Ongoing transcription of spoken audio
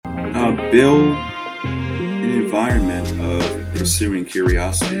build an environment of pursuing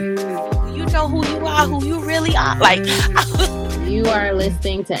curiosity. You know who you are, who you really are. Like, you are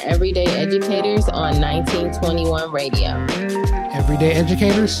listening to Everyday Educators on 1921 Radio. Everyday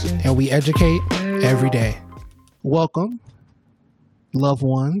Educators, and we educate every day. Welcome, loved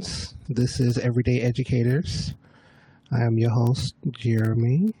ones. This is Everyday Educators. I am your host,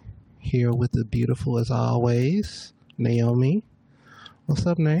 Jeremy, here with the beautiful, as always, Naomi. What's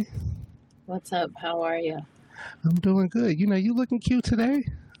up, Nay? What's up? How are you? I'm doing good. You know, you looking cute today.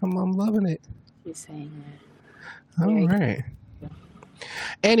 I'm loving it. You're saying that. All right.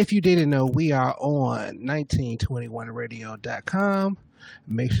 And if you didn't know, we are on 1921radio.com.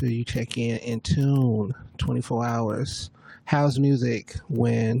 Make sure you check in tune 24 hours. House music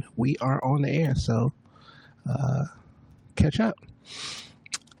when we are on the air. So catch up.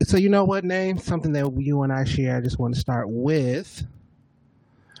 So you know what, name? Something that you and I share. I just want to start with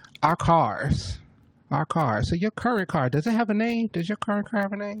our cars. Our car. So your current car, does it have a name? Does your current car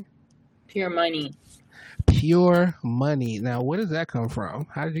have a name? Pure Money. Pure Money. Now, where does that come from?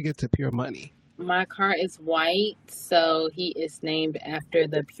 How did you get to Pure Money? My car is white, so he is named after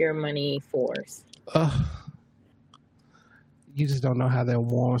the Pure Money Force. You just don't know how that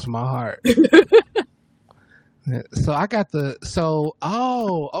warms my heart. So I got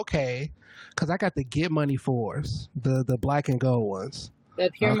okay. Because I got the Get Money Force, the black and gold ones.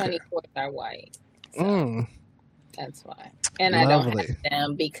 The Pure Money Force are white. So that's why. And I don't have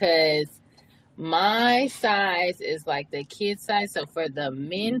them because my size is like the kid size. So for the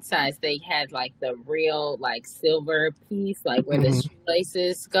men's size, they had like the real like silver piece, like where the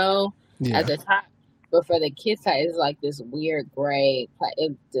shoelaces go at the top. But for the kid size, it's like this weird gray.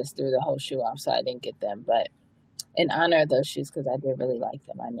 It just threw the whole shoe off, so I didn't get them. But in honor of those shoes, because I did really like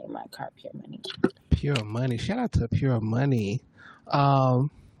them, I named my car Pure Money. Pure Money. Shout out to Pure Money.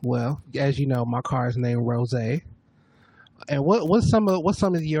 Well, as you know, my car is named Rose. And what's some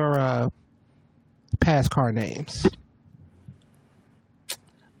of your past car names?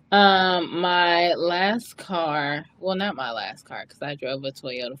 My last car, well, not my last car, because I drove a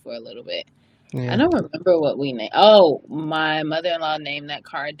Toyota for a little bit. Yeah. I don't remember what we named. Oh, my mother-in-law named that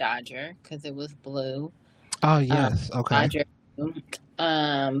car Dodger because it was blue. Oh, yes. Okay. Dodger.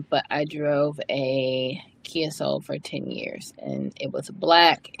 But I drove a Kia Soul for 10 years, and it was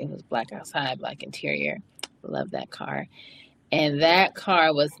black. It was black outside, black interior. Love that car. And that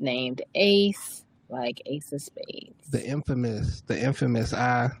car was named Ace, like Ace of Spades. The infamous.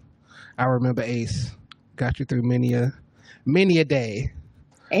 I remember Ace. Got you through many a day.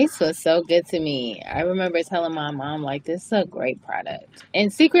 Ace was so good to me. I remember telling my mom, like, this is a great product.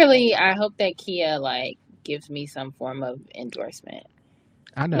 And secretly, I hope that Kia, like, gives me some form of endorsement.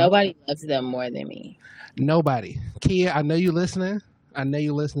 I know. Nobody loves them more than me. Nobody. Kia, I know you listening. I know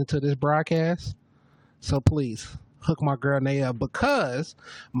you listening to this broadcast. So please, hook my girl Naya up, because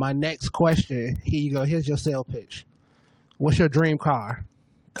my next question, here you go. Here's your sales pitch. What's your dream car?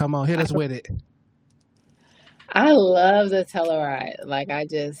 Come on, hit us with it. I love the Telluride. Like, I've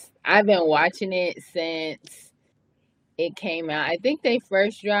been watching it since it came out. I think they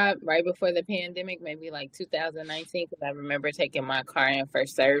first dropped right before the pandemic, maybe like 2019, because I remember taking my car in for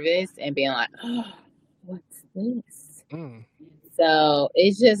service and being like, oh, what's this? So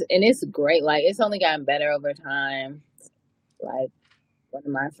it's just, and it's great. Like, it's only gotten better over time. Like, one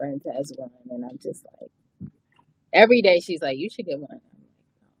of my friends has one, and I'm just like, every day she's like, you should get one.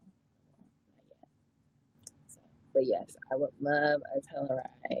 But yes, I would love a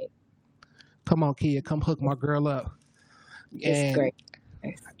Telluride. Come on, Kia, come hook my girl up. It's great.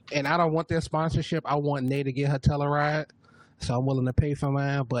 And I don't want their sponsorship. I want Nate to get her Telluride, so I'm willing to pay for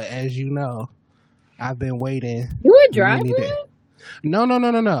mine. But as you know, I've been waiting. You would drive it? No.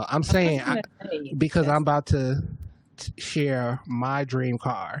 I'm saying because I'm about to share my dream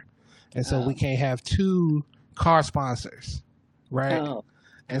car, and so we can't have two car sponsors, right? Oh.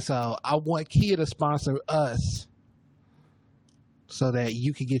 And so I want Kia to sponsor us, so that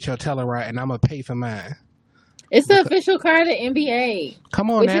you can get your Telluride, and I'm going to pay for mine. It's the official car of the NBA.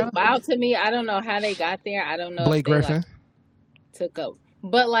 Come on, which now. Is wild to me. I don't know how they got there. I don't know Blake Griffin. Like, took up.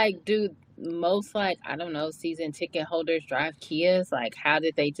 But, like, dude, most, like, I don't know, season ticket holders drive Kias. Like, how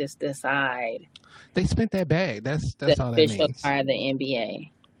did they just decide? They spent that bag. That's all that means. The official car of the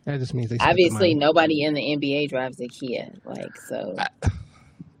NBA. That just means they spent obviously, nobody in the NBA drives a Kia. Like, so.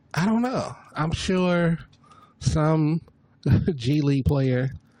 I don't know. I'm sure some G League player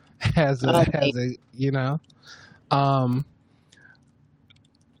has a you know.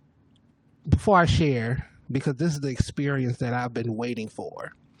 Before I share, because this is the experience that I've been waiting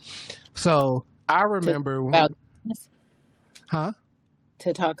for. So I remember Huh?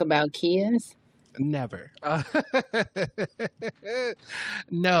 to talk about Kias? Never.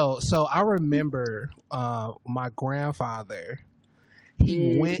 No. So I remember my grandfather.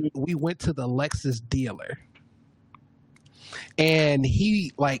 Mm. We went to the Lexus dealer, and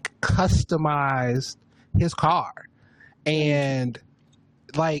he like customized his car, and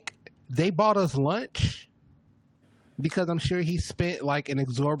like they bought us lunch because I'm sure he spent like an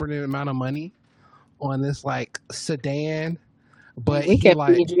exorbitant amount of money on this like sedan. But We he can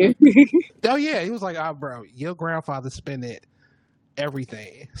like, feed you. oh yeah, he was like, oh bro, your grandfather spent it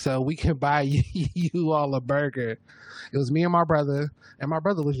everything, so we can buy you all a burger. It was me and my brother, and my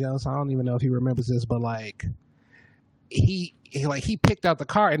brother was young, so I don't even know if he remembers this, but like he picked out the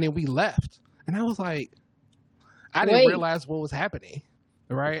car, and then we left, and I was like, I didn't Wait, realize what was happening,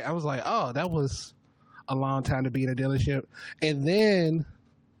 right? I was like, oh, that was a long time to be in a dealership. And then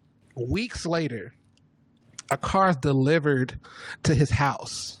weeks later, a car's delivered to his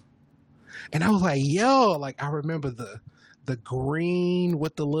house, and I was like, yo, like I remember the green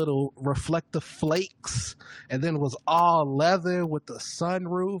with the little reflective flakes, and then it was all leather with the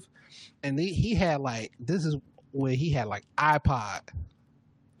sunroof, and he had like, this is where he had like iPod.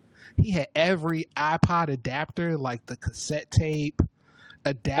 He had every iPod adapter, like the cassette tape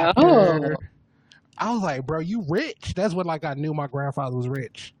adapter. oh, I was like, bro, you rich. That's when like I knew my grandfather was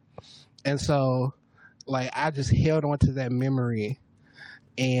rich. And so like I just held on to that memory.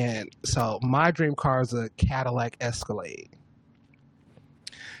 And so my dream car is a Cadillac Escalade.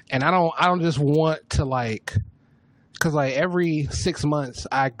 And I don't just want to like, because like every 6 months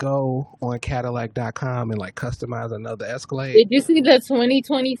I go on Cadillac.com and like customize another Escalade. did you see the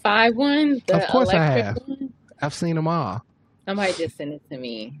 2025 one, Of the course I electric have. one? I've seen them all. Somebody just sent it to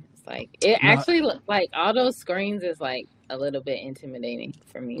me. It's like it No, actually like all those screens is like a little bit intimidating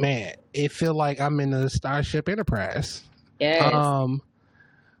for me. man, it feel like I'm in the Starship Enterprise. Yes,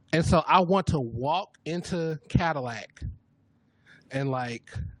 And so I want to walk into Cadillac and like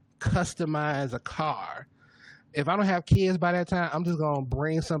customize a car. If I don't have kids by that time, I'm just gonna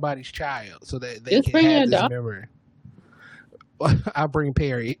bring somebody's child so that they just can bring your have this dog. memory. I bring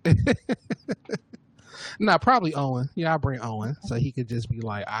Perry. No, probably Owen. Yeah, I bring Owen so he could just be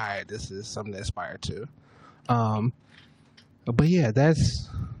like, all right, this is something to aspire to. Um, but yeah, that's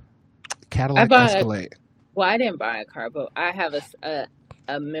I Cadillac bought a Escalade. well, I didn't buy a car, but I have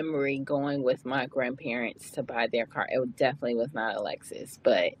a memory going with my grandparents to buy their car. It definitely was not a Lexus,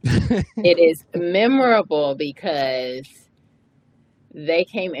 but it is memorable because they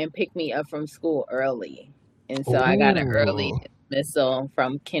came and picked me up from school early. And so I got an early Ooh. dismissal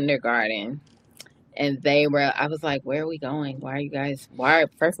from kindergarten. And I was like, where are we going? Why are you guys,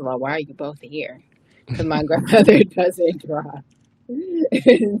 first of all, why are you both here? Because my grandmother doesn't drive.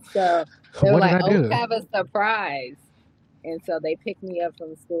 And so they were What did like, I oh, we do? have a surprise. And so they picked me up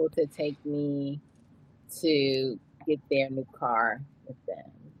from school to take me to get their new car with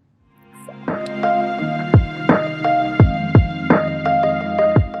them. So,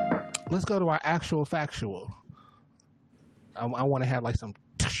 Let's go to our actual factual. I want to have like some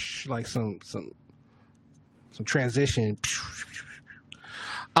transition.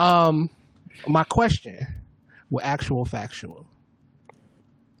 My question with actual factual.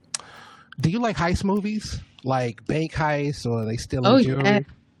 Do you like heist movies? Like bank heists or they stealing oh, yeah. jewelry?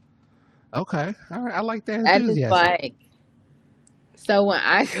 Okay. All right. I like that That is enthusiasm. like, so when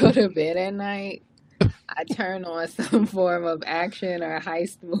I go to bed at night, I turn on some form of action or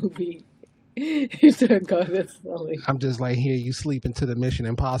heist movie to go to sleep. I'm just like, here you sleeping to the Mission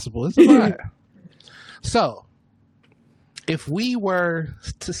Impossible. It's a vibe. So, if we were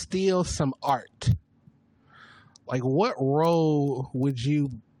to steal some art, like what role would you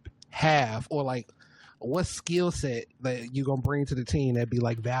have, or like what skill set that you gonna bring to the team that'd be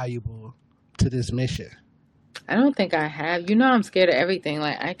like valuable to this mission? I don't think I have. You know, I'm scared of everything.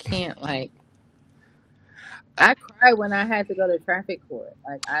 Like, I can't, like, I cried when I had to go to traffic court.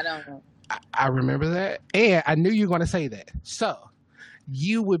 Like, I don't. I remember that, and I knew you were gonna say that. So,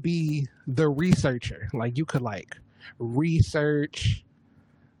 you would be the researcher. Like you could like research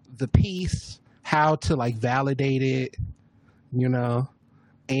the piece, how to like validate it, you know,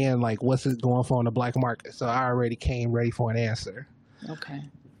 and like what's it going for on the black market. So I already came ready for an answer. Okay.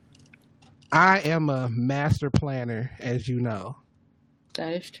 I am a master planner, as you know.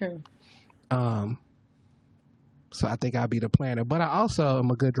 That is true. So I think I'll be the planner, but I also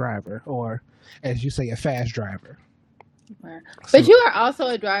am a good driver, or as you say, a fast driver. But you are also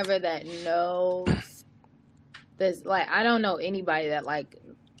a driver that knows this. Like, I don't know anybody that like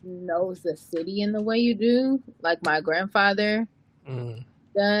knows the city in the way you do. Like my grandfather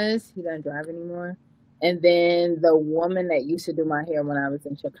does. He doesn't drive anymore, And then the woman that used to do my hair when I was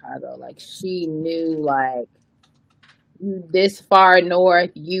in Chicago, like she knew like you this far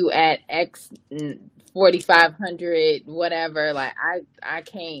north, you at X 4500 whatever. Like I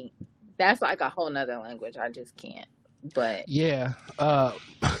can't. That's like a whole nother language. I just can't. But Yeah.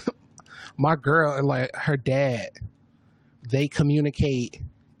 My girl and like her dad, they communicate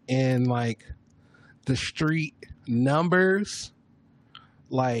in like the street numbers,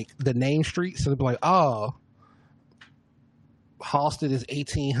 like the name streets. So they'll be like, oh, Halsted is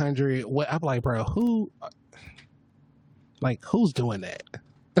 1800. What? I'm like, bro, who's doing that?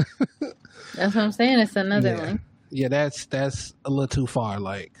 that's what I'm saying. It's another Yeah. language. Yeah, that's a little too far.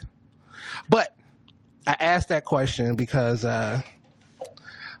 Like, but I asked that question because,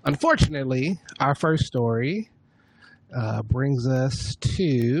 unfortunately, our first story brings us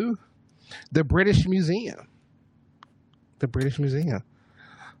to the British Museum. The British Museum.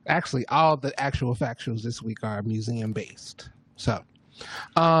 Actually, all the actual factuals this week are museum based. So,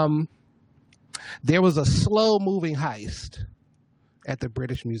 there was a slow moving heist at the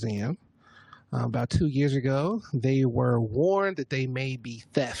British Museum. About 2 years ago, they were warned that they may be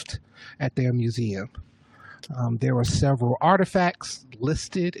theft at their museum. There were several artifacts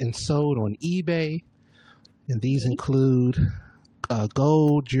listed and sold on eBay, and these include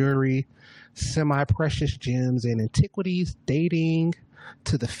gold, jewelry, semi-precious gems, and antiquities dating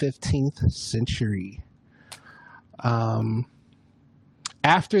to the 15th century.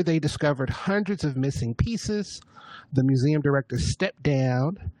 After they discovered hundreds of missing pieces, the museum director stepped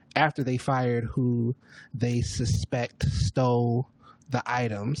down after they fired who they suspect stole the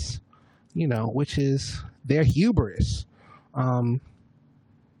items, which is their hubris. So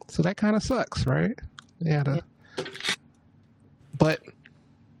that kind of sucks, right? Yeah. But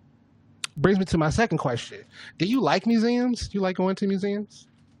brings me to my second question. Do you like museums? Do you like going to museums?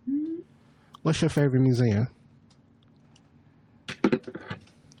 What's your favorite museum?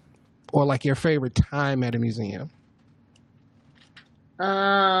 Or like your favorite time at a museum?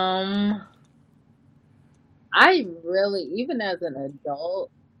 I really, even as an adult,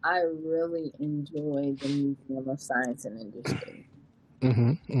 I really enjoy the Museum of Science and Industry.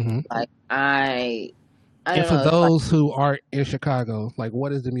 Like I And don't for know. It's like those who aren't in Chicago, like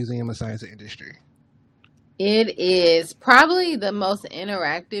what is the Museum of Science and Industry? it is probably the most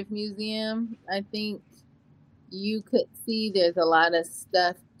interactive museum. I think you could see there's a lot of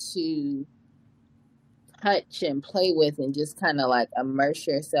stuff to touch and play with and just kind of like immerse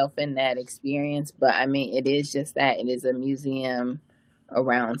yourself in that experience. But I mean, it is just that it is a museum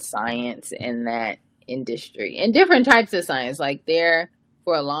around science and that industry and different types of science. Like there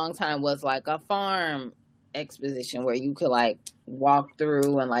for a long time was like a farm exposition where you could like walk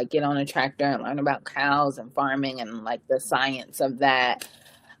through and like get on a tractor and learn about cows and farming and like the science of that.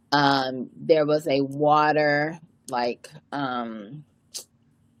 There was a water like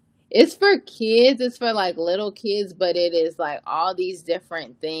it's for kids, it's for like little kids, but it is like all these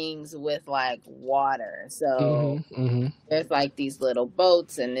different things with like water. So there's like these little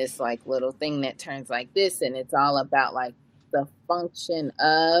boats and this like little thing that turns like this, and it's all about like the function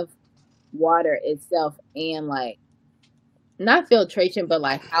of water itself and like not filtration, but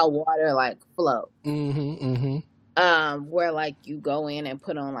like how water like flows. Where like you go in and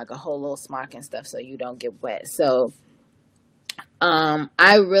put on like a whole little smock and stuff so you don't get wet. So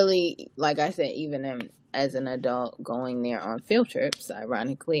I really, like I said, even as an adult going there on field trips,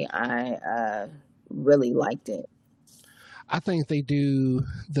 ironically, I really liked it. I think they do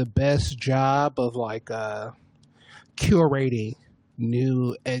the best job of like curating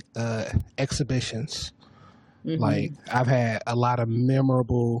new exhibitions. Like I've had a lot of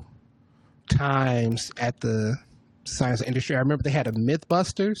memorable times at the science industry. I remember they had a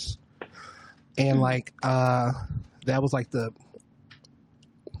Mythbusters, and like that was like the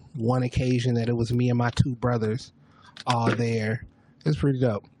one occasion that it was me and my two brothers all there. It's pretty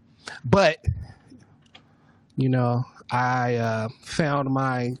dope. But I found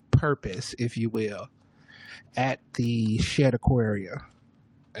my purpose, if you will, at the Shed Aquarium.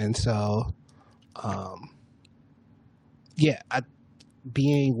 And so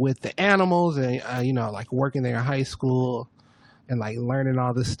being with the animals and like working there in high school and like learning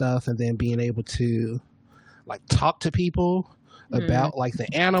all this stuff, and then being able to like talk to people about like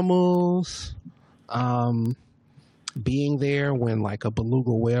the animals, being there when like a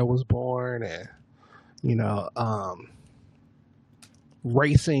beluga whale was born, and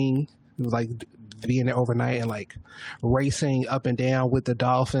racing, like being there overnight and like racing up and down with the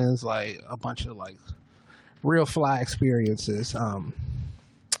dolphins, like a bunch of like real fly experiences.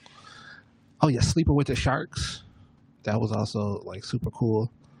 Sleeping with the sharks, that was also like super cool.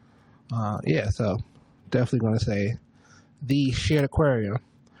 So definitely going to say the shared aquarium.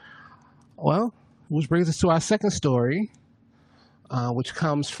 Well, which brings us to our second story, which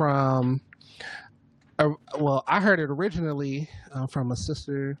comes from, I heard it originally from a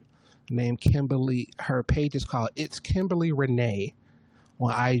sister named Kimberly. Her page is called It's Kimberly Renee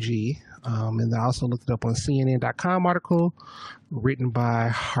on IG. And I also looked it up on CNN.com article written by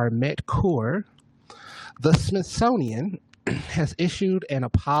Harmet Kaur. The Smithsonian has issued an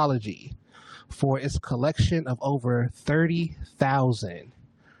apology for its collection of over 30,000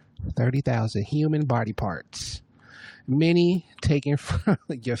 human body parts, many taken from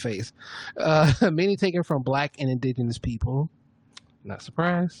your face, many taken from Black and Indigenous people. Not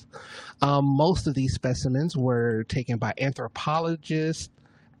surprised. Most of these specimens were taken by anthropologist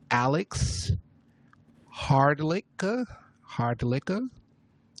Alex Hardlicka,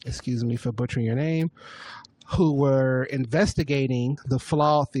 excuse me for butchering your name, who were investigating the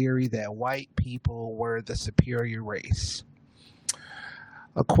flawed theory that white people were the superior race.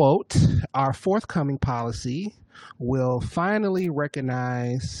 A quote, "Our forthcoming policy will finally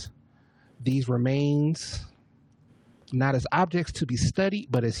recognize these remains not as objects to be studied,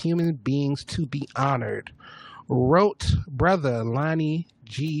 but as human beings to be honored," wrote Brother Lonnie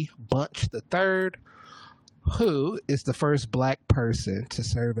G. Bunch III, who is the first Black person to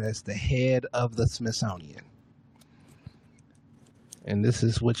serve as the head of the Smithsonian. And this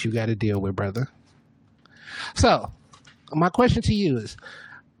is what you got to deal with, brother. So, my question to you is,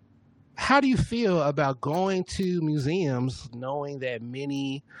 how do you feel about going to museums knowing that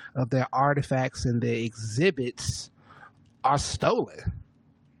many of their artifacts and their exhibits are stolen?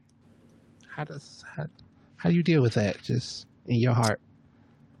 How do you deal with that, just in your heart?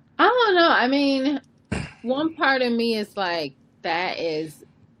 I don't know. I mean, one part of me is like, that is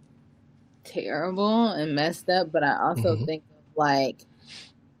terrible and messed up, but I also think of like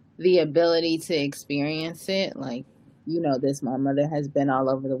the ability to experience it. Like, this, my mother has been all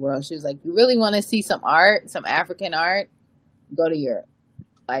over the world. She was like, you really want to see some art, some African art? Go to Europe.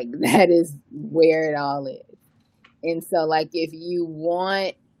 Like, that is where it all is. And so, like, if you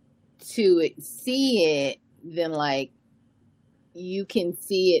want to see it, then, like, you can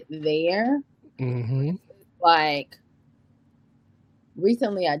see it there. Mm-hmm. Like,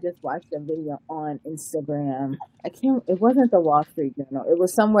 recently I just watched a video on Instagram. It wasn't the Wall Street Journal. It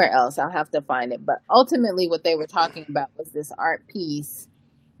was somewhere else. I'll have to find it. But ultimately what they were talking about was this art piece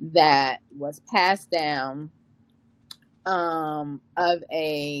that was passed down of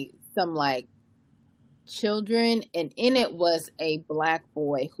some like children, and in it was a Black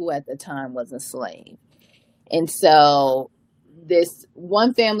boy who at the time was a slave. And so this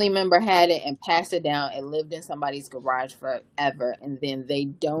one family member had it and passed it down. It lived in somebody's garage forever, and then they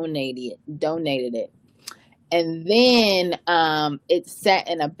donated it. And then it sat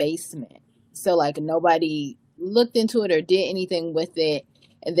in a basement. So like nobody looked into it or did anything with it.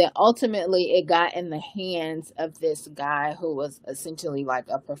 And then ultimately it got in the hands of this guy who was essentially like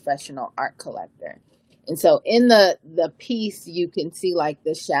a professional art collector. And so in the piece, you can see like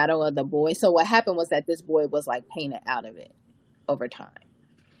the shadow of the boy. So what happened was that this boy was like painted out of it over time.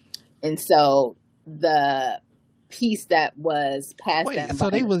 And so the piece that was passed down. So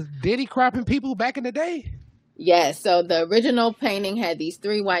they was Diddy cropping people back in the day? Yeah, so the original painting had these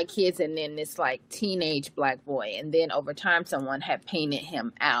 3 white kids and then this like teenage Black boy. And then over time, someone had painted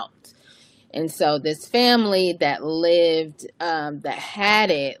him out. And so this family that lived, that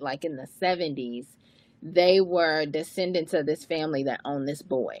had it like in the 70s, they were descendants of this family that owned this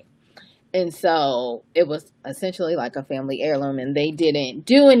boy. And so it was essentially like a family heirloom, and they didn't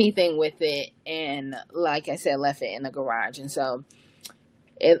do anything with it. And like I said, left it in the garage. And so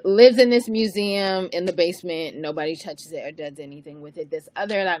it lives in this museum in the basement. Nobody touches it or does anything with it. This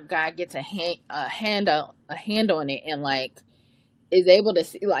other guy gets a hand on it and like is able to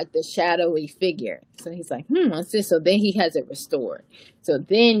see like the shadowy figure. So he's like, what's this? So then he has it restored. So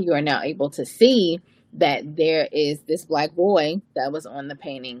then you are now able to see that there is this Black boy that was on the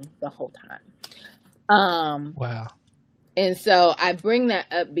painting the whole time. Wow. And so I bring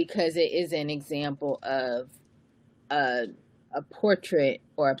that up because it is an example of a portrait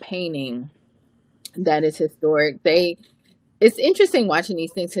or a painting that is historic. It's interesting watching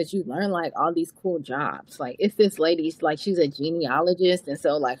these things because you learn like all these cool jobs. Like it's this lady's like, she's a genealogist. And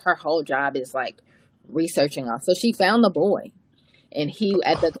so like her whole job is like researching all. So she found the boy. And he,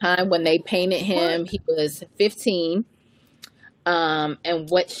 at the time when they painted him, he was 15. And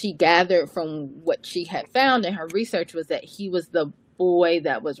what she gathered from what she had found in her research was that he was the boy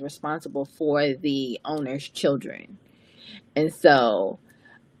that was responsible for the owner's children. And so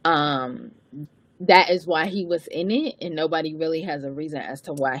that is why he was in it. And nobody really has a reason as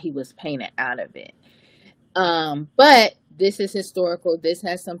to why he was painted out of it. But this is historical. This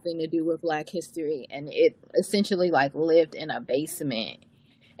has something to do with Black history, and it essentially like lived in a basement.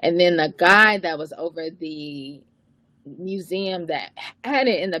 And then the guy that was over the museum that had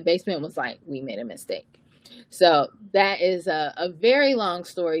it in the basement was like, we made a mistake. So that is a very long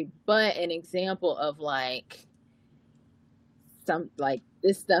story, but an example of like some like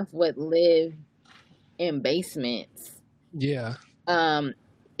this stuff would live in basements, Yeah.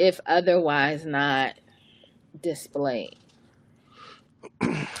 if otherwise not displayed.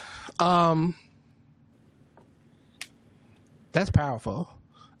 That's powerful.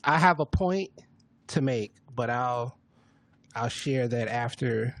 I have a point to make, but I'll share that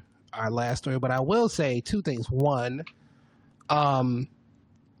after our last story. But I will say two things. One,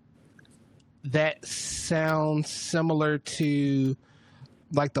 that sounds similar to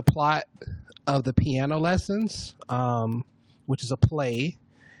like the plot of the Piano Lessons, which is a play,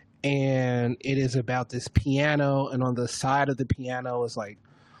 and it is about this piano, and on the side of the piano is like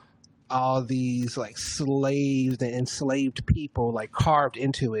all these like slaves and enslaved people like carved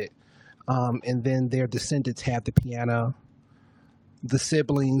into it, and then their descendants have the piano. The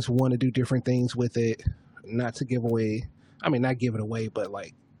siblings want to do different things with it, not to give away. I mean, not give it away, but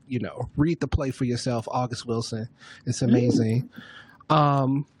like, read the play for yourself. August Wilson, it's amazing.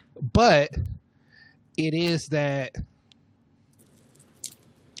 But it is that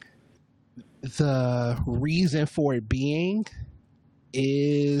the reason for it being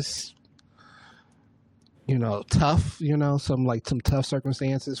is tough, some tough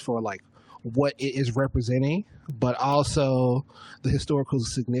circumstances for like what it is representing, but also the historical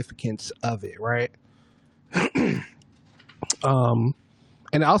significance of it, right? And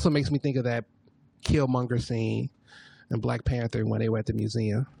it also makes me think of that Killmonger scene in Black Panther when they were at the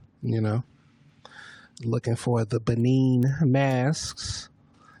museum, looking for the Benin masks,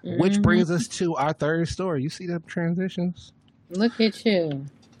 which brings us to our third story. You see the transitions? Look at you.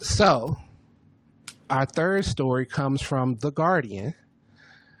 So, our third story comes from The Guardian,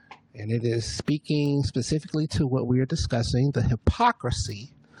 and it is speaking specifically to what we are discussing, the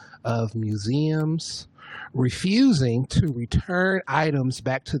hypocrisy of museums refusing to return items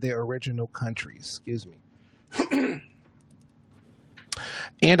back to their original countries. Excuse me.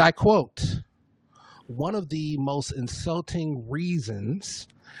 And I quote, one of the most insulting reasons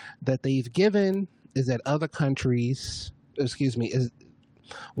that they've given is that other countries, is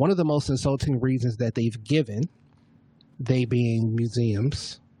one of the most insulting reasons that they've given, they being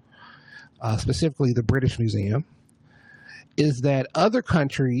museums, specifically the British Museum, is that other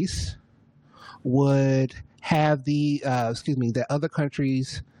countries would have that other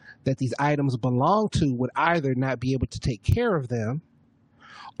countries that these items belong to would either not be able to take care of them,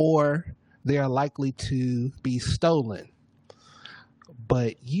 or they are likely to be stolen.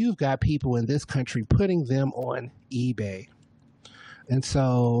 But you've got people in this country putting them on eBay. And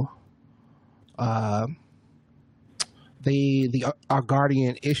so our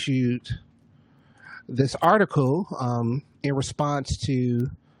Guardian issued this article in response to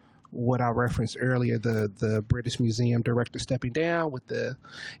what I referenced earlier, the British Museum director stepping down with the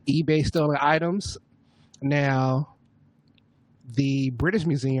eBay stolen items. Now, the British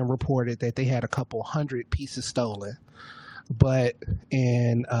Museum reported that they had a couple hundred pieces stolen. But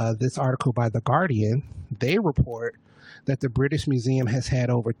in this article by The Guardian, they report that the British Museum has had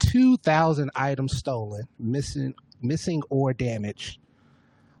over 2,000 items stolen, missing or damaged.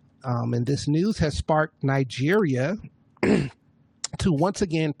 And this news has sparked Nigeria to once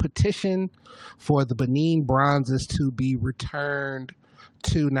again petition for the Benin bronzes to be returned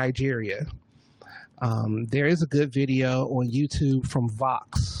to Nigeria. There is a good video on YouTube from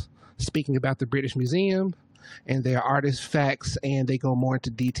Vox speaking about the British Museum and their artifacts, and they go more into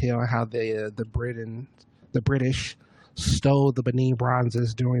detail on how the British stole the Benin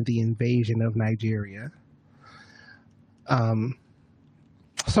bronzes during the invasion of Nigeria.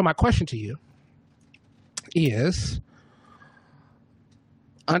 So my question to you is,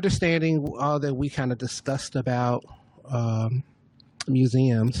 understanding all that we kind of discussed about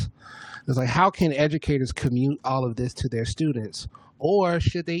museums, it's like, how can educators commute all of this to their students, or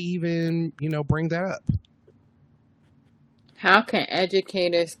should they even, bring that up? How can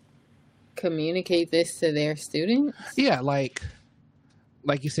educators communicate this to their students? Yeah, like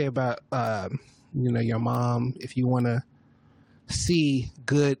you say about your mom, if you want to see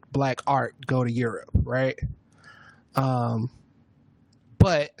good Black art, go to Europe, right?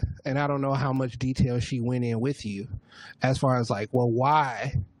 But, and I don't know how much detail she went in with you as far as like, well,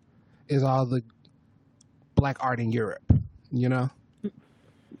 why is all the Black art in Europe, With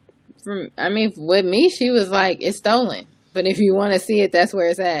me, she was like, it's stolen. But if you want to see it, that's where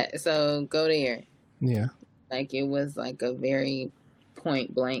it's at. So go there. Yeah. like it was like a very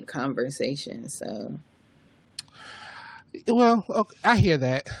point blank conversation. So Well, okay, I hear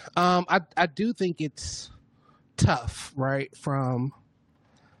that. I do think it's tough, right? From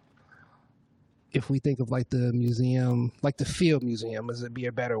if we think of like the museum, like the Field Museum, as it be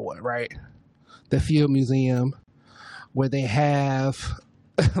a better one, right? The Field Museum, where they have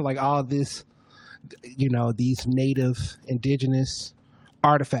like all this, these native indigenous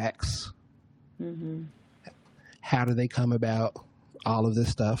artifacts. hmm How do they come about? All of this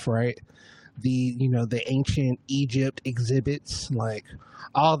stuff, right? The ancient Egypt exhibits, like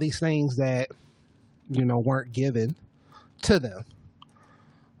all these things that weren't given to them.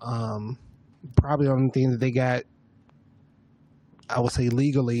 Probably the only thing that they got, I would say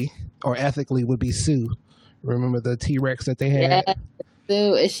legally or ethically, would be Sue. Remember the T-Rex that they yeah. had?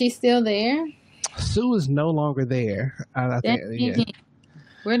 So is she still there? Sue is no longer there. I think, yeah. Dang.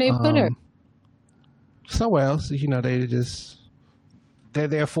 Where they put her? Somewhere else. They're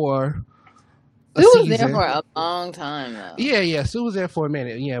there for a Sue was season. there for a long time though. Yeah. Sue was there for a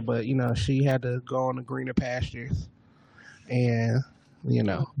minute. Yeah, but she had to go on the greener pastures, and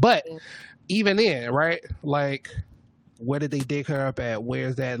but even then, right? Like, where did they dig her up at?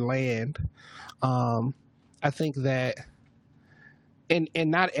 Where's that land? I think that, and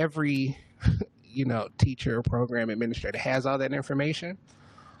not every teacher or program administrator has all that information.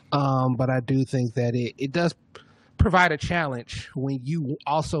 But I do think that it does provide a challenge when you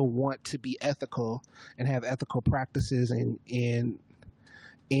also want to be ethical and have ethical practices in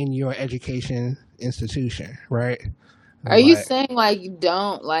your education institution, right? Are you saying like you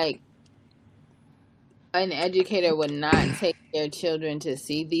don't like an educator would not take their children to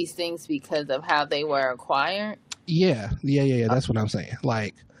see these things because of how they were acquired? Yeah. That's what I'm saying.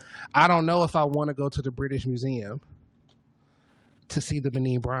 Like, I don't know if I want to go to the British Museum to see the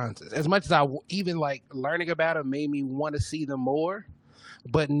Benin bronzes. As much as I even like learning about it made me want to see them more,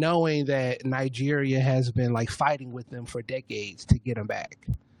 but knowing that Nigeria has been like fighting with them for decades to get them back,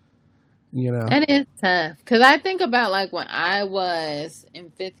 That is tough. Because I think about like when I was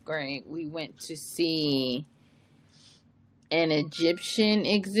in 5th grade, we went to see an Egyptian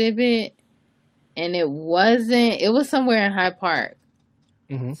exhibit, and it was somewhere in Hyde Park.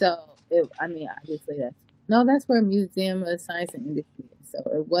 Mhm. So, obviously that's where Museum of Science and Industry is. So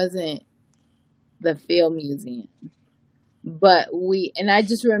it wasn't the Field Museum. But I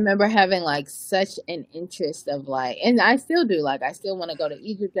just remember having like such an interest of like, and I still do, like, I still want to go to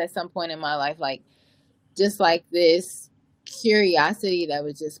Egypt at some point in my life, like, just like this curiosity that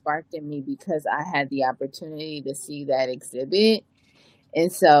was just sparked in me because I had the opportunity to see that exhibit. And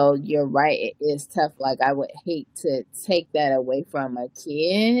so you're right, it is tough. Like, I would hate to take that away from a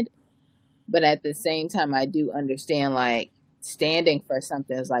kid, but at the same time, I do understand like standing for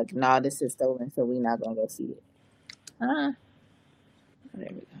something is like, nah, this is stolen, so we're not gonna go see it. There we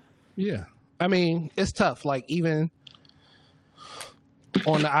go. Yeah. I mean, it's tough. Like, even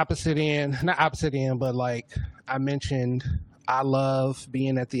on the opposite end, not opposite end, but like I mentioned, I love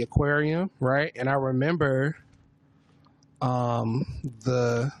being at the aquarium, right? And I remember my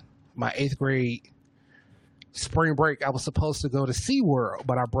 8th grade spring break, I was supposed to go to SeaWorld,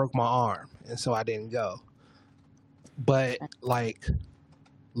 but I broke my arm, and so I didn't go. But like,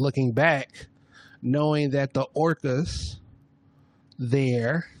 looking back, knowing that the orcas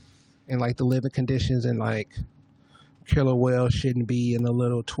there and like the living conditions, and like killer whales shouldn't be in a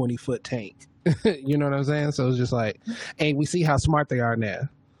little 20-foot tank. You know what I'm saying? So it's just like, and we see how smart they are now.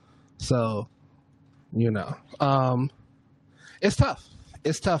 So, it's tough.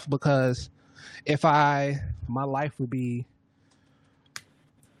 It's tough because my life would be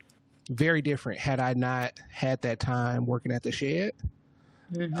very different had I not had that time working at the shed.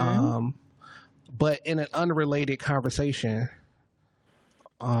 Mm-hmm. But in an unrelated conversation,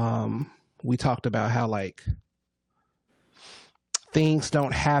 we talked about how like things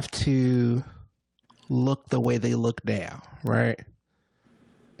don't have to look the way they look now, right?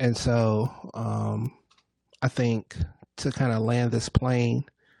 And so I think to kind of land this plane,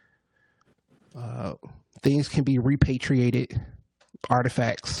 things can be repatriated,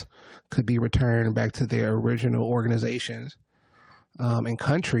 artifacts could be returned back to their original organizations and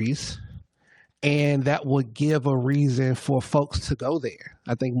countries, and that would give a reason for folks to go there.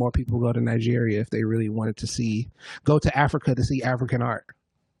 I think more people go to Nigeria if they really wanted to go to Africa to see African art.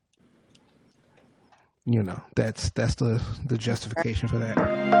 That's the justification for that.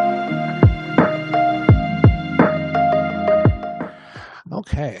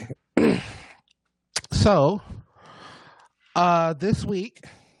 Okay. So, this week,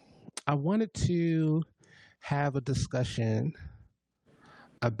 I wanted to have a discussion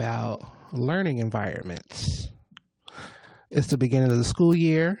about learning environments. It's the beginning of the school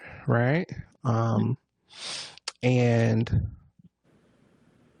year, right? And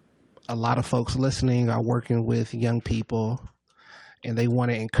a lot of folks listening are working with young people, and they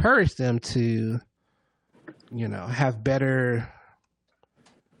want to encourage them to, have better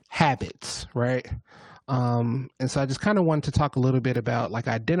habits, right? And so I just kind of wanted to talk a little bit about like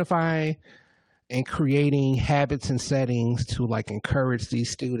identifying and creating habits and settings to like encourage these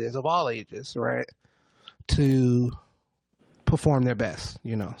students of all ages, right, to perform their best,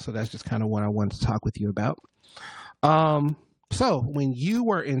 So that's just kind of what I wanted to talk with you about. So when you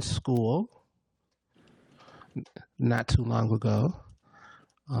were in school, not too long ago,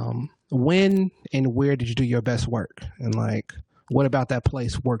 when and where did you do your best work? And like, what about that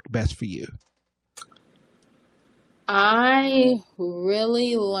place worked best for you? I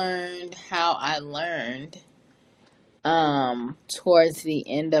really learned how I learned towards the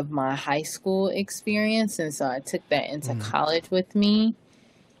end of my high school experience, and so I took that into college with me.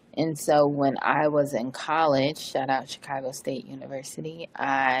 And so when I was in college, shout out Chicago State University,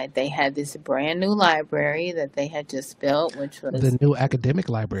 they had this brand new library that they had just built, which was the new academic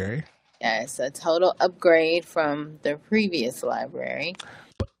library. Yes, a total upgrade from the previous library.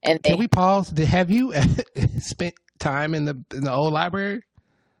 And can we pause? Have you spent time in the old library?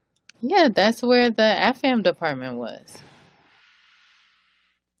 Yeah, that's where the AFAM department was.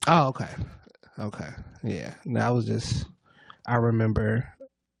 Oh, okay. Yeah. No, I remember,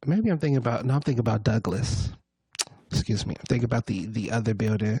 maybe I'm thinking about Douglas. Excuse me. I'm thinking about the other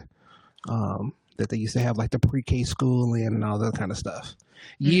building that they used to have like the pre-K school in and all that kind of stuff.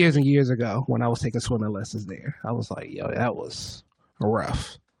 Years and years ago when I was taking swimming lessons there. I was like, yo, that was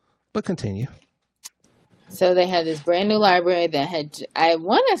rough. But continue. So they had this brand new library that I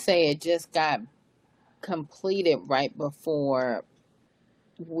want to say it just got completed right before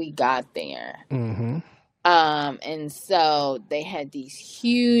we got there. Mm-hmm. And so they had these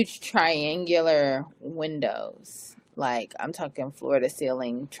huge triangular windows, like I'm talking floor to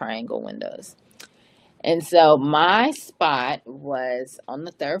ceiling triangle windows. And so my spot was on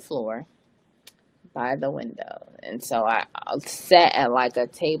the third floor by the window. And so I sat at like a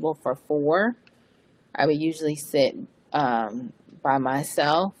table for 4. I would usually sit by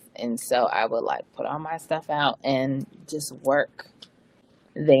myself. And so I would like put all my stuff out and just work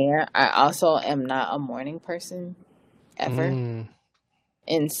there. I also am not a morning person ever.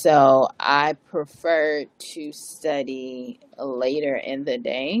 And so I prefer to study later in the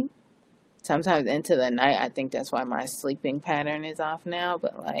day, sometimes into the night. I think that's why my sleeping pattern is off now.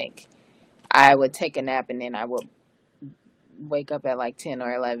 But like I would take a nap and then I would wake up at like 10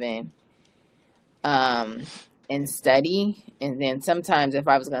 or 11 and study. And then sometimes if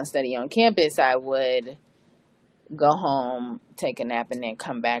I was going to study on campus, I would go home, take a nap, and then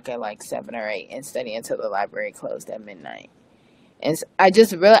come back at like 7 or 8 and study until the library closed at midnight. And so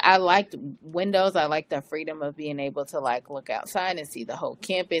I liked windows. I liked the freedom of being able to like look outside and see the whole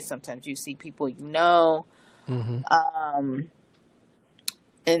campus. Sometimes you see people Mm-hmm.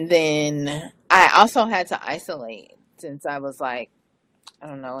 And then I also had to isolate since I was like, I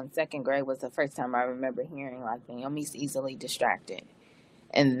don't know, in second grade was the first time I remember hearing like Naomi's easily distracted.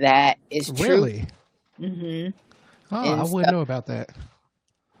 And that is true. Really? Mm-hmm. Oh, And I wouldn't know about that.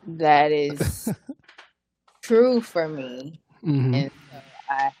 that is true for me. Mm-hmm. And so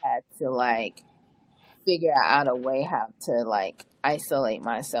I had to like figure out a way how to like isolate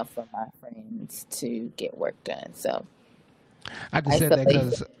myself from my friends to get work done. So I just said that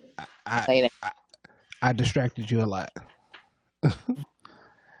because isolate. I distracted you a lot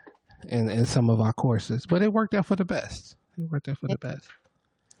in some of our courses, but it worked out for the best.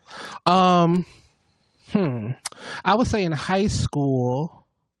 I would say in high school,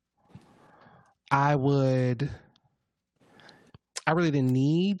 I really didn't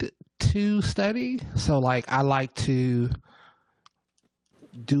need to study. So like I like to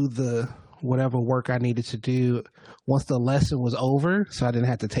do the whatever work I needed to do once the lesson was over, so I didn't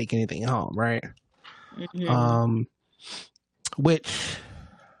have to take anything home, right? Mm-hmm. Which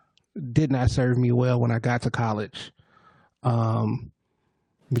did not serve me well when I got to college,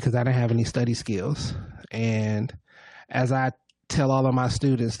 because I didn't have any study skills. And as I tell all of my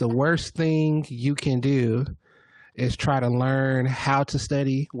students, the worst thing you can do is try to learn how to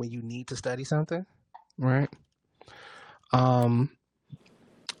study when you need to study something, right?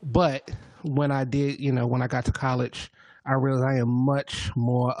 But when I did, when I got to college, I realized I am much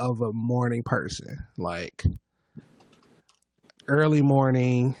more of a morning person. Like early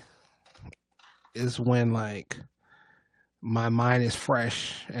morning is when like my mind is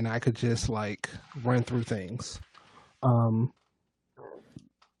fresh and I could just like run through things.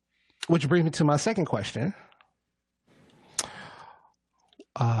 Which brings me to my second question.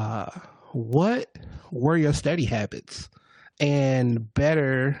 What were your study habits? And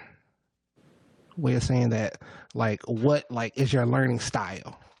better way of saying that, like, what like is your learning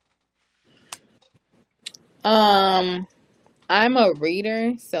style? Um, I'm a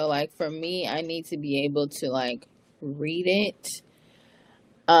reader, so like for me, I need to be able to like read it.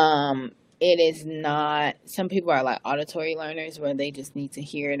 Um, it is not, some people are like auditory learners where they just need to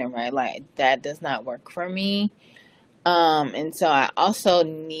hear it and write. Like that does not work for me. And so I also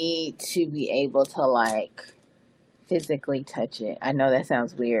need to be able to like physically touch it. I know that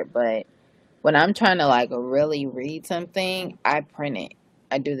sounds weird, but when I'm trying to like really read something, I print it.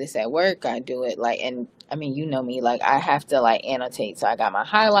 I do this at work. I do it like, and I mean, you know me, like I have to like annotate. So I got my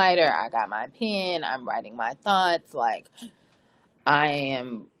highlighter, I got my pen, I'm writing my thoughts. Like I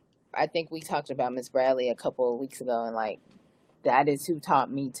am, I think we talked about Miss Bradley a couple of weeks ago, and like that is who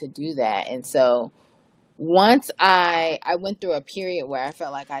taught me to do that. And so once I went through a period where I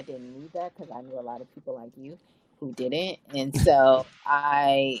felt like I didn't need that because I knew a lot of people like you who didn't, and so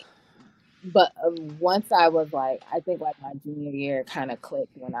once I was like, I think like my junior year kind of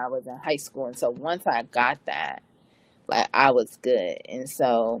clicked when I was in high school, and so once I got that, like I was good, and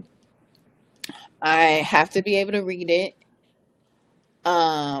so I have to be able to read it.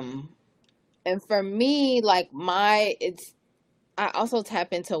 Um, and for me, like it's I also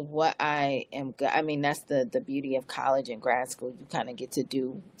tap into what I am good. I mean, that's the beauty of college and grad school. You kind of get to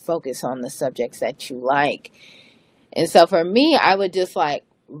do focus on the subjects that you like. And so for me, I would just like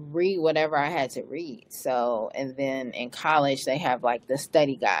read whatever I had to read. So, and then in college, they have like the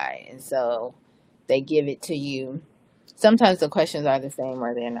study guide. And so they give it to you. Sometimes the questions are the same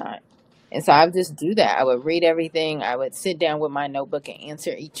or they're not. And so I would just do that. I would read everything. I would sit down with my notebook and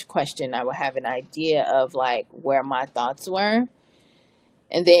answer each question. I would have an idea of like where my thoughts were.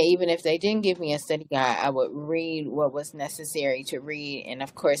 And then even if they didn't give me a study guide, I would read what was necessary to read and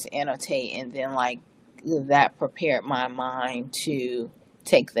of course annotate, and then like that prepared my mind to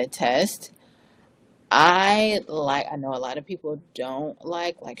take the test. I know a lot of people don't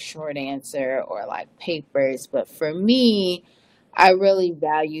like short answer or like papers, but for me, I really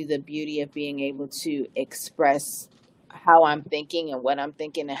value the beauty of being able to express how I'm thinking and what I'm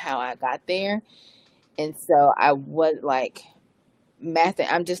thinking and how I got there. And so I was like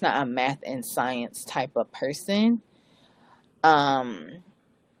I'm just not a math and science type of person. Um,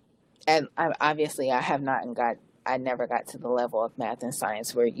 and obviously I have not and got I never got to the level of math and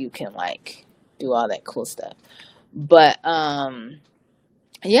science where you can like do all that cool stuff. But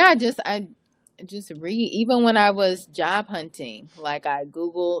yeah, I just read even when I was job hunting. Like I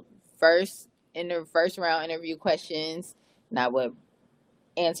Googled first round interview questions, and I would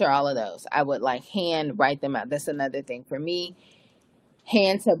answer all of those. I would like hand write them out. That's another thing for me.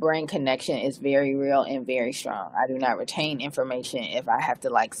 Hand to brain connection is very real and very strong. I do not retain information if I have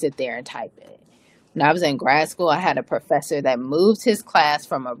to like sit there and type it. When I was in grad school, I had a professor that moved his class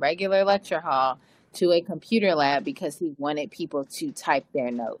from a regular lecture hall to a computer lab because he wanted people to type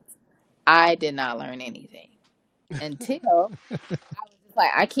their notes. I did not learn anything until I was just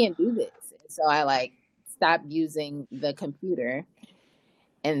like, I can't do this. So I like stopped using the computer,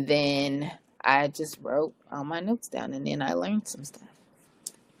 and then I just wrote all my notes down, and then I learned some stuff.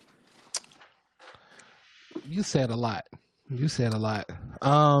 You said a lot. You said a lot.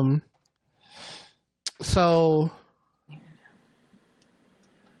 So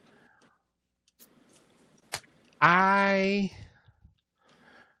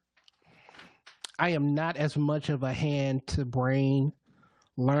I am not as much of a hand to brain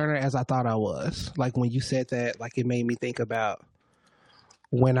learner as I thought I was. Like when you said that, like it made me think about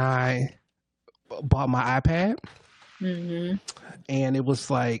when I bought my iPad, Hmm. and it was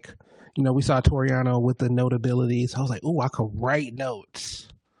like, we saw Toriano with the notabilities. I was like, "Ooh, I could write notes."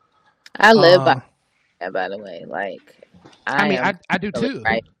 I live by Uh, that, by the way. Like, I I mean, am I do really too.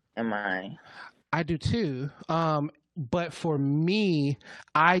 right in mine. I do too. But for me,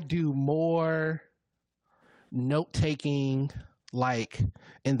 I do more note taking, like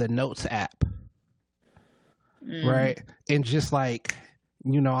in the notes app, Mm, right? And just like,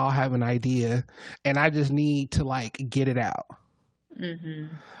 I'll have an idea, and I just need to like get it out. hmm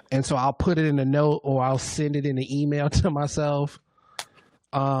And so I'll put it in a note, or I'll send it in an email to myself,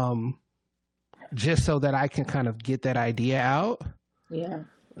 um, just so that I can kind of get that idea out, Yeah.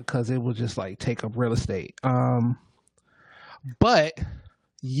 because it will just like take up real estate. But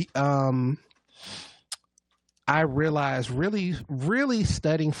I realized really, really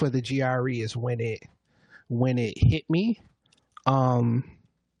studying for the GRE is when it hit me, um,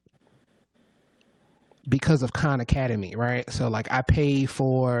 because of Khan Academy, right? So like I paid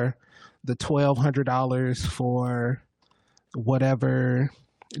for the $1,200 for whatever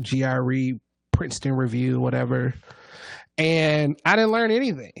GRE Princeton review, whatever. And I didn't learn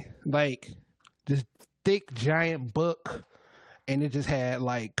anything. Like this thick giant book, and it just had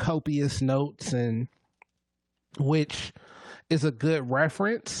like copious notes, and which is a good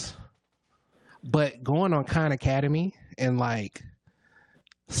reference. But going on Khan Academy and like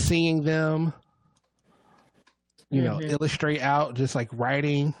seeing them, illustrate out just like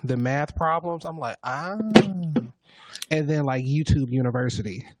writing the math problems, I'm like, and then like YouTube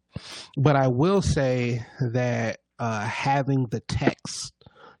University. But I will say that having the text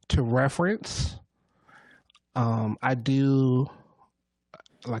to reference, I do,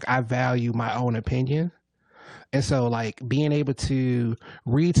 like, I value my own opinion. And so like being able to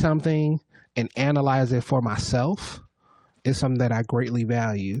read something and analyze it for myself is something that I greatly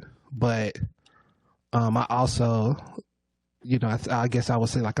value. But I also, I guess I would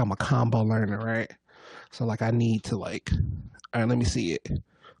say like I'm a combo learner, right? So like I need to like, all right, let me see it.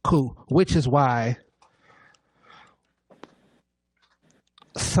 Cool. Which is why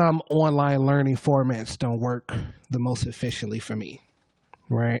some online learning formats don't work the most efficiently for me,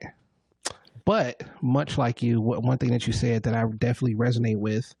 right? But much like you, one thing that you said that I definitely resonate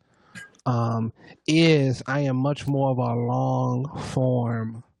with is I am much more of a long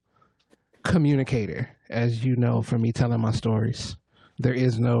form communicator, as you know from me telling my stories. There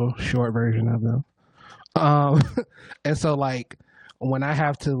is no short version of them. And so like when I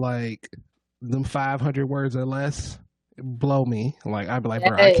have to like them 500 words or less blow me, like I'd be like,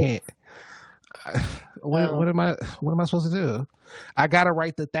 bro, I can't. What am I supposed to do? I gotta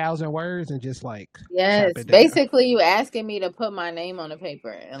write the 1,000 words and just like yes, basically you asking me to put my name on a paper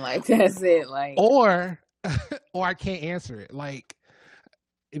and like that's it, like or I can't answer it. Like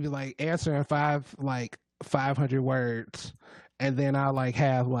it'd be like answering 500 words, and then I like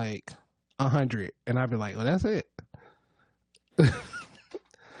have like 100, and I'd be like, well, that's it.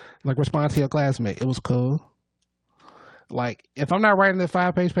 Like respond to your classmate. It was cool. Like if I'm not writing the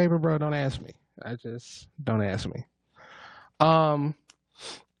 5-page paper, bro, don't ask me. Don't ask me.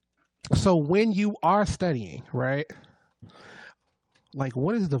 So when you are studying, right? Like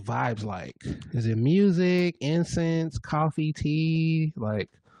what is the vibes like? Is it music, incense, coffee, tea?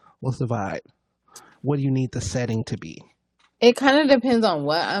 Like what's the vibe? What do you need the setting to be? it kind of depends on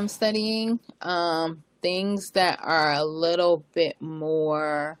what I'm studying. Things that are a little bit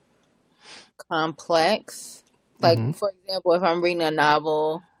more complex. Like for example, if I'm reading a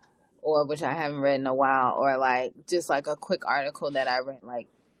novel, or which I haven't read in a while, or like just like a quick article that I read, like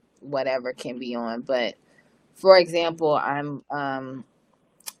whatever can be on. But for example, I'm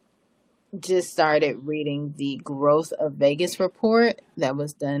just started reading the Growth of Vegas report that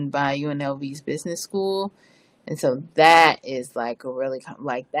was done by UNLV's business school. And so that is like a really,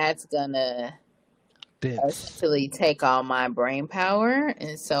 like that's gonna essentially take all my brain power.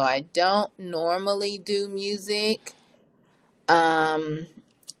 And so I don't normally do music.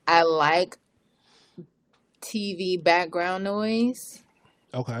 I like TV background noise.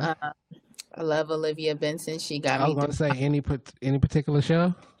 Okay. I love Olivia Benson. She got me. I was going to say any particular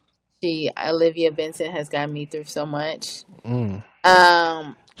show. Olivia Benson has got me through so much.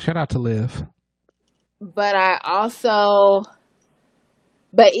 Shout out to Liv.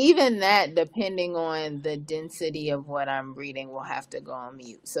 But even that, depending on the density of what I'm reading, will have to go on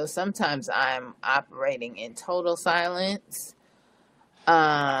mute. So sometimes I'm operating in total silence.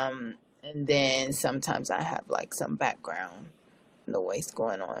 And then sometimes I have like some background noise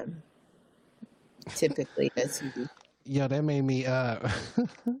going on. Typically that's Yo, that made me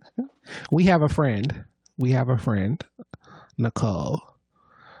we have a friend, Nicole,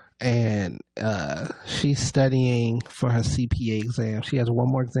 and she's studying for her CPA exam. She has one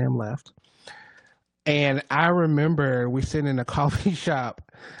more exam left. And I remember we sitting in a coffee shop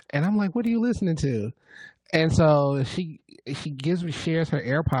and I'm like, what are you listening to? And so she shares her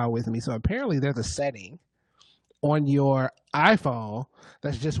AirPod with me. So apparently there's a setting on your iPhone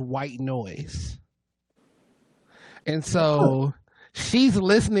that's just white noise. And so she's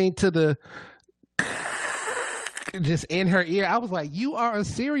listening to the just in her ear. I was like, you are a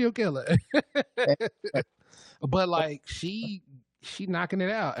serial killer. But like she knocking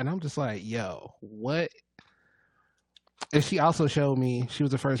it out. And I'm just like, yo, what? And she also showed me, she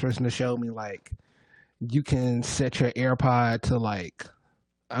was the first person to show me like you can set your AirPod to like,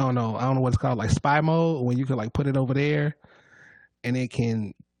 I don't know what it's called, like spy mode, when you can like put it over there and it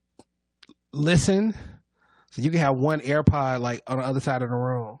can listen. So you can have one AirPod like on the other side of the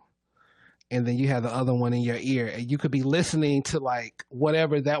room, and then you have the other one in your ear, and you could be listening to like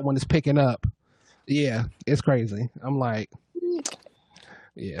whatever that one is picking up. Yeah, it's crazy. I'm like,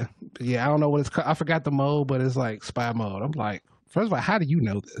 Yeah. Yeah, I don't know what it's called. I forgot the mode, but it's like spy mode. I'm like, first of all, how do you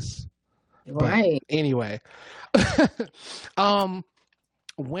know this? But Right. anyway, um,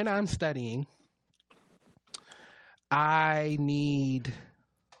 when I'm studying, I need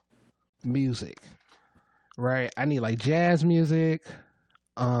music, right? I need like jazz music,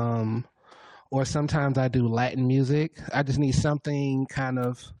 um, or sometimes I do Latin music. I just need something kind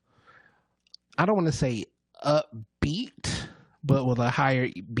of, I don't want to say upbeat, but with a higher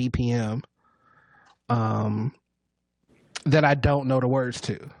BPM, um, that I don't know the words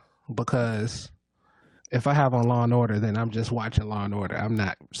to, because if I have on Law and Order, then I'm just watching Law and Order. I'm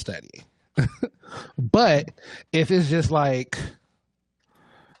not studying. But if it's just like,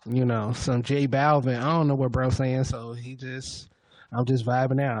 some J Balvin, I don't know what bro's saying, so I'm just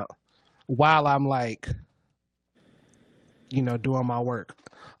vibing out while I'm like, doing my work.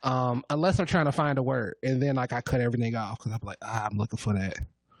 Unless I'm trying to find a word, and then like I cut everything off because I'm like, I'm looking for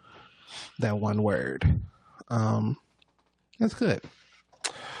that one word. That's good.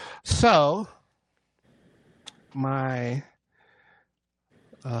 So my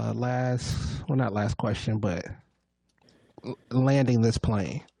not last question, but landing this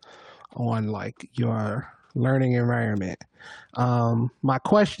plane on like your learning environment. My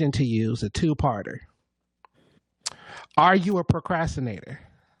question to you is a two-parter. Are you a procrastinator?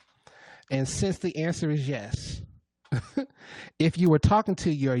 And since the answer is yes, if you were talking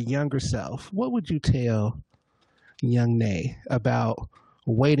to your younger self, what would you tell young Nay about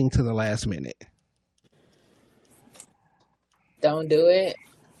waiting to the last minute? Don't do it.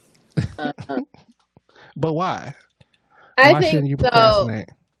 But why? I Why think shouldn't you so. procrastinate?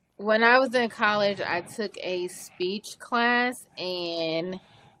 When I was in college, I took a speech class, and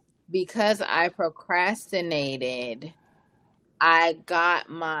because I procrastinated, I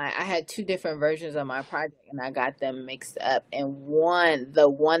had two different versions of my project, and I got them mixed up. And the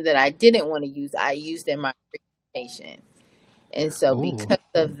one that I didn't want to use, I used in my presentation. And so Ooh. because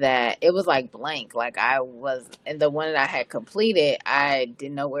of that, it was like blank. Like and the one that I had completed, I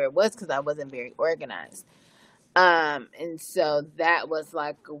didn't know where it was because I wasn't very organized. And so that was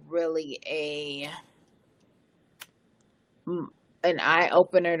like really an eye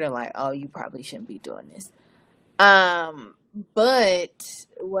opener to like, oh, you probably shouldn't be doing this. But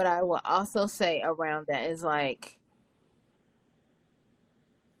what I will also say around that is like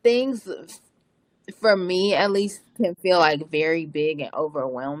things for me at least can feel like very big and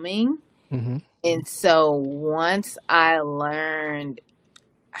overwhelming. Mm-hmm. And so once I learned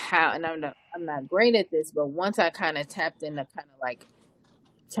how, and I'm not great at this, but once I kind of tapped into kind of like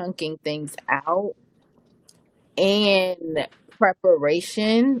chunking things out and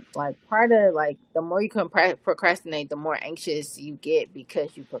preparation, like part of like the more you can procrastinate, the more anxious you get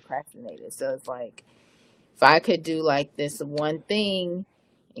because you procrastinated. So it's like if I could do like this one thing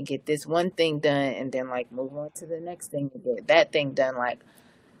and get this one thing done and then like move on to the next thing and get that thing done, like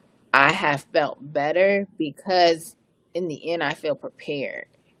I have felt better because in the end I feel prepared.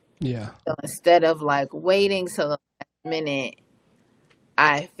 Yeah. So instead of like waiting till the last minute,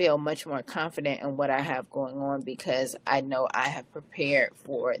 I feel much more confident in what I have going on because I know I have prepared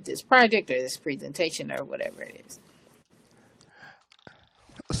for this project or this presentation or whatever it is.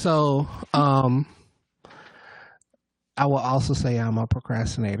 So, I will also say I'm a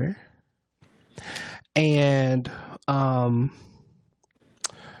procrastinator. And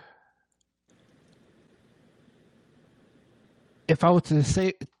if I was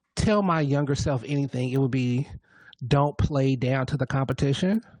to tell my younger self anything, it would be don't play down to the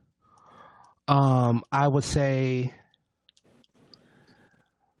competition. I would say,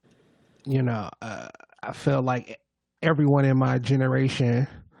 I feel like everyone in my generation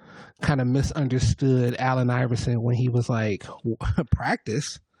kind of misunderstood Allen Iverson when he was like,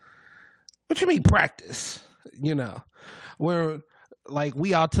 practice? What you mean practice? Where like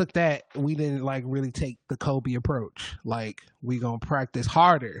we all took that, we didn't like really take the Kobe approach. Like we gonna practice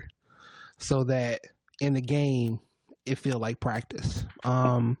harder so that in the game it feel like practice.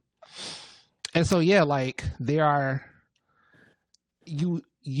 And so yeah, like you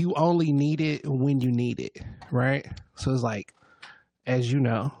only need it when you need it, right? So it's like, as you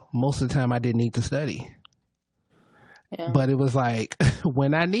know, most of the time I didn't need to study. Yeah. But it was like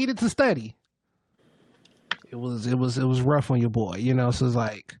when I needed to study, it was rough on your boy, so it's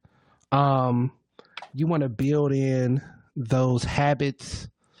like you want to build in those habits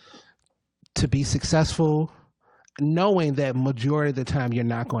to be successful, knowing that majority of the time you're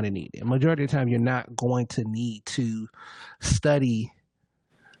not going to need it. Majority of the time you're not going to need to study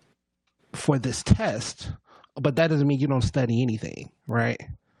for this test, but that doesn't mean you don't study anything, right?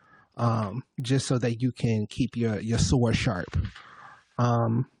 Just so that you can keep your sword sharp.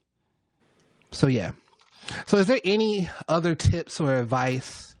 Um, so yeah. So is there any other tips or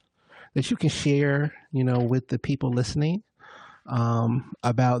advice that you can share, with the people listening,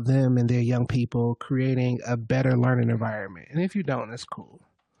 about them and their young people creating a better learning environment? And if you don't, that's cool.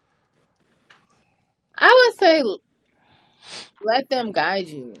 I would say let them guide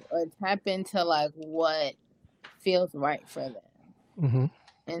you or tap into like what feels right for them. Mm-hmm.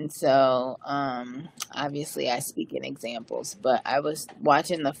 And so, obviously, I speak in examples, but I was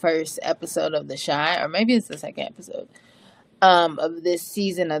watching the first episode of The Chi, or maybe it's the second episode, of this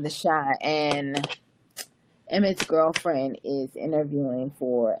season of The Chi, and Emmett's girlfriend is interviewing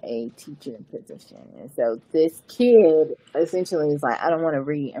for a teaching position. And so this kid essentially is like, I don't want to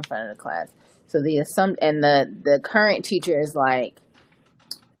read in front of the class. So the current teacher is like,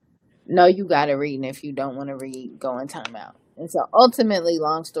 no, you got to read, and if you don't want to read, go in timeout. And so ultimately,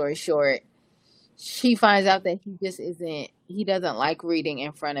 long story short, she finds out that he doesn't like reading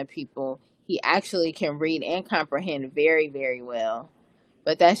in front of people. He actually can read and comprehend very, very well,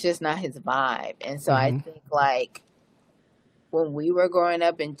 but that's just not his vibe. And so I think like when we were growing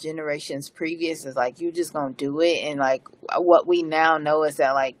up in generations previous, it's like, you just gonna do it. And like what we now know is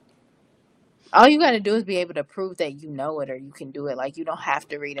that like, all you got to do is be able to prove that you know it or you can do it. Like, you don't have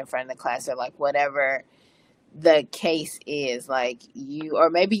to read in front of the class or like whatever the case is. Like or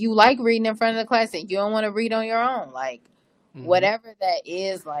maybe you like reading in front of the class and you don't want to read on your own. Like whatever that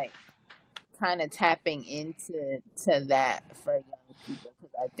is, like kind of tapping into that for young people,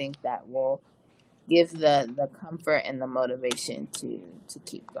 because I think that will give the comfort and the motivation to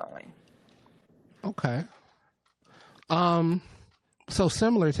keep going. Okay. So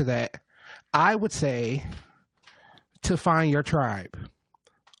similar to that, I would say to find your tribe.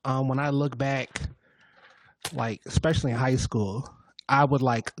 When I look back, like especially in high school, I would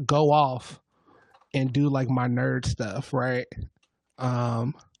like go off and do like my nerd stuff, right?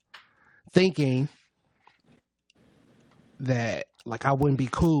 Thinking that like I wouldn't be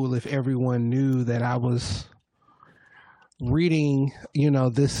cool if everyone knew that I was reading,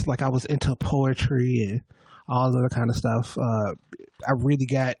 this, like I was into poetry and all the other kind of stuff. I really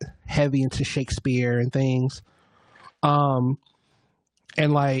got heavy into Shakespeare and things. And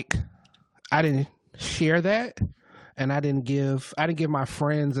like I didn't share that, and I didn't give my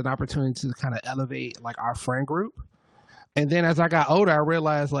friends an opportunity to kind of elevate like our friend group. And then as I got older, I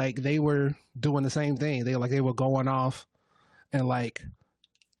realized like they were doing the same thing. They were going off and like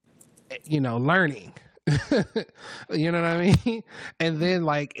learning. You know what I mean? And then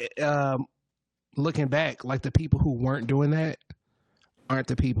like looking back, like the people who weren't doing that aren't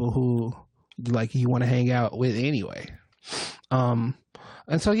the people who like you want to hang out with anyway. And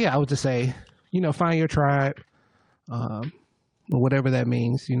so yeah, I would just say, find your tribe, whatever that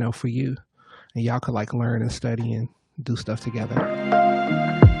means, for you, and y'all could like learn and study and do stuff together.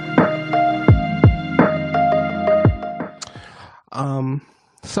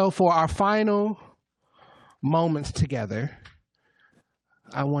 So for our final moments together,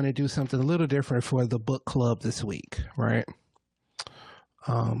 I want to do something a little different for the book club this week, right?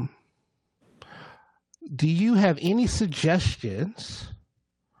 Do you have any suggestions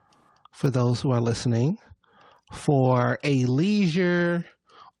for those who are listening for a leisure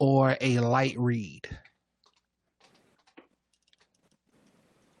or a light read?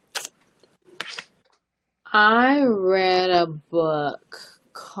 I read a book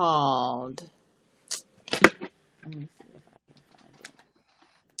called, let me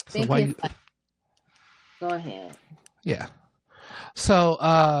see if I can find it. Go ahead. Yeah. So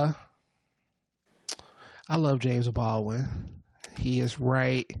I love James Baldwin. He is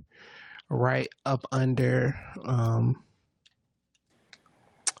right up under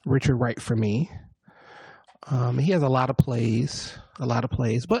Richard Wright for me. He has a lot of plays,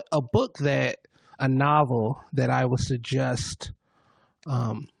 but a novel that I would suggest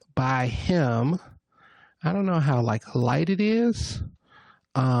by him, I don't know how like light it is,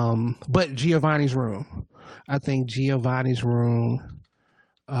 but Giovanni's Room. I think Giovanni's Room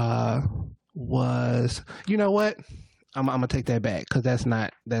was, you know what? I'm gonna take that back because that's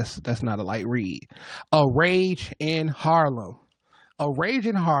not a light read. A Rage in Harlem. A Rage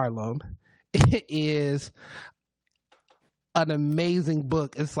in Harlem is an amazing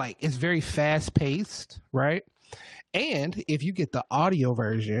book. It's very fast paced, right? And if you get the audio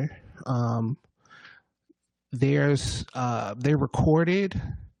version, they recorded,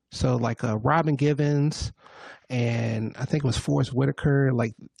 so like Robin Givens and I think it was Forrest Whitaker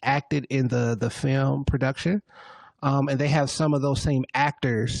like acted in the film production, and they have some of those same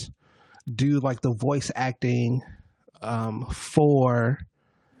actors do like the voice acting for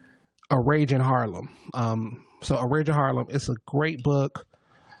A Rage in Harlem. So A Ridge of Harlem, it's a great book.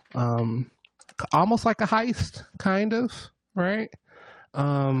 Almost like a heist, kind of, right?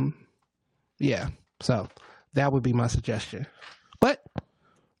 Yeah. So that would be my suggestion. But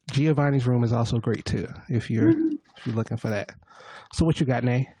Giovanni's Room is also great too, if you're looking for that. So what you got,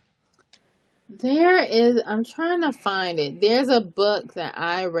 Nay? I'm trying to find it. There's a book that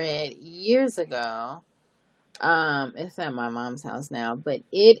I read years ago. It's at my mom's house now, but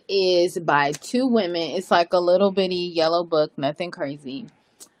it is by two women. It's like a little bitty yellow book, nothing crazy.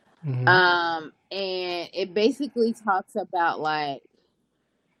 Mm-hmm. And it basically talks about like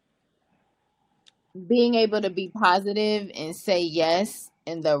being able to be positive and say yes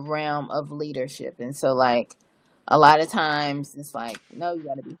in the realm of leadership. And so like a lot of times it's like, no, you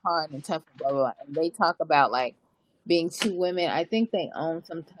got to be hard and tough and blah, blah, blah. And they talk about like being two women. I think they own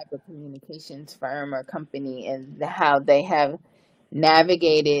some type of communications firm or company, and how they have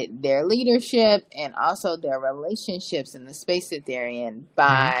navigated their leadership and also their relationships in the space that they're in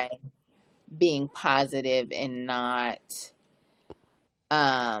by being positive and not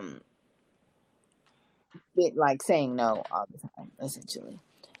like saying no all the time, essentially.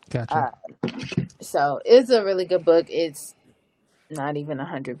 Gotcha. So it's a really good book. It's not even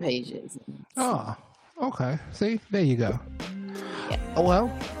 100 pages. Oh, okay. See, there you go. Yeah.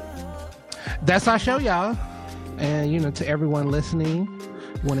 Well, that's our show, y'all. And to everyone listening,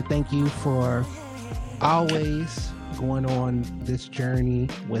 I want to thank you for always going on this journey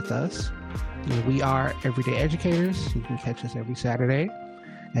with us. We are Everyday Educators. You can catch us every Saturday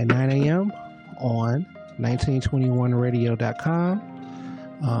at 9 a.m. on 1921radio.com.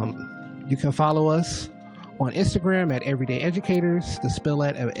 You can follow us on Instagram at Everyday Educators, the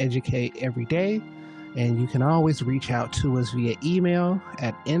spellet of Educate Everyday. And you can always reach out to us via email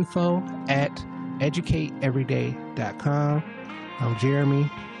at info@educateeveryday.com. I'm Jeremy.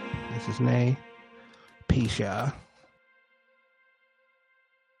 This is Nay. Peace, y'all.